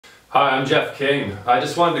Hi, I'm Jeff King. I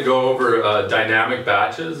just wanted to go over dynamic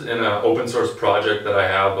batches in an open source project that I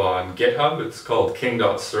have on GitHub. It's called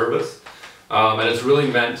King.Service, and it's really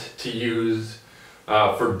meant to use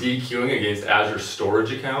for dequeuing against Azure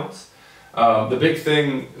storage accounts. The big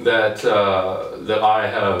thing that I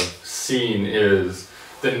have seen is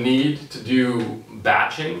the need to do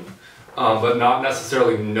batching, but not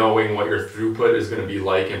necessarily knowing what your throughput is going to be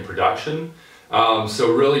like in production.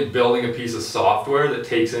 So really building a piece of software that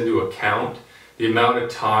takes into account the amount of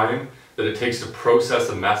time that it takes to process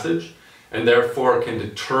a message, and therefore can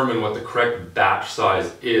determine what the correct batch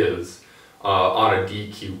size is on a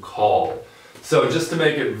dequeue call. So just to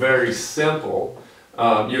make it very simple,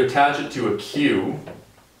 you attach it to a queue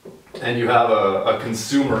and you have a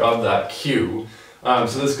consumer of that queue. So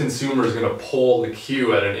this consumer is going to poll the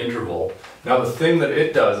queue at an interval. Now the thing that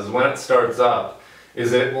it does is when it starts up,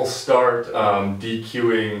 is it will start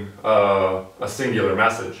dequeuing a singular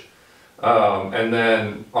message. And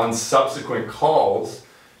then on subsequent calls,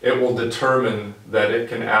 it will determine that it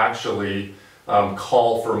can actually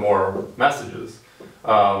call for more messages.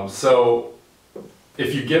 So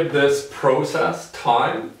if you give this process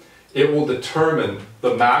time, it will determine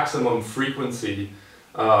the maximum frequency.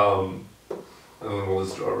 And then we'll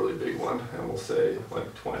just draw a really big one, and we'll say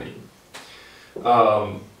like 20.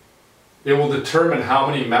 It will determine how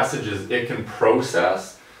many messages it can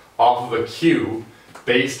process off of a queue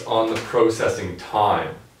based on the processing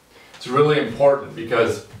time. It's really important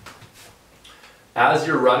because as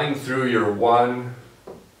you're running through your 1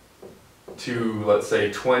 to, let's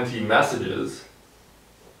say, 20 messages,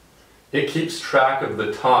 it keeps track of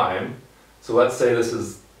the time. So let's say this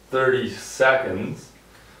is 30 seconds.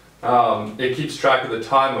 It keeps track of the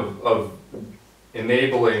time of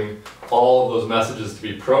enabling all of those messages to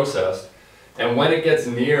be processed. And when it gets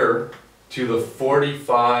near to the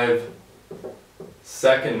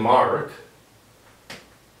 45-second mark,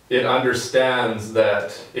 it understands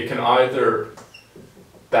that it can either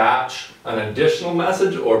batch an additional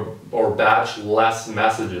message or batch less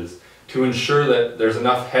messages to ensure that there's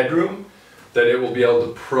enough headroom that it will be able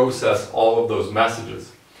to process all of those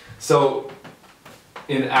messages. So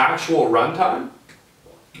in actual runtime,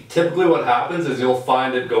 typically what happens is you'll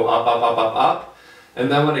find it go up, up, up, up, up. And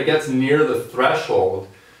then when it gets near the threshold,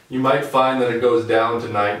 you might find that it goes down to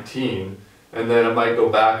 19, and then it might go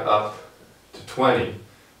back up to 20, and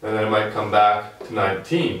then it might come back to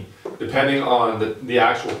 19, depending on the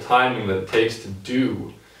actual timing that it takes to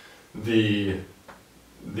do the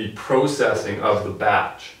processing of the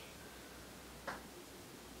batch.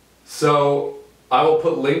 So I will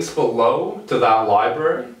put links below to that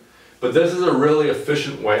library, but this is a really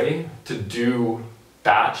efficient way to do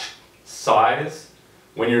batch size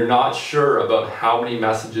when you're not sure about how many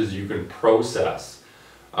messages you can process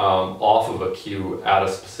off of a queue at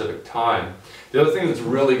a specific time. The other thing that's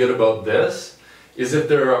really good about this is if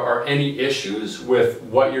there are any issues with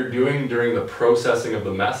what you're doing during the processing of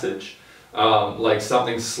the message, like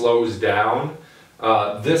something slows down,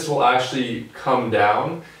 this will actually come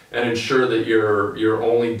down and ensure that you're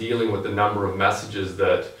only dealing with the number of messages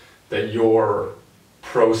that your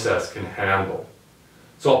process can handle.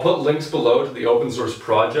 So I'll put links below to the open source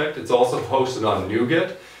project. It's also hosted on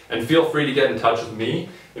NuGet, and feel free to get in touch with me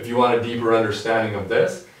if you want a deeper understanding of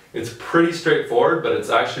this. It's pretty straightforward, but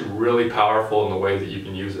it's actually really powerful in the way that you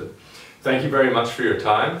can use it. Thank you very much for your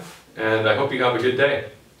time, and I hope you have a good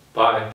day. Bye.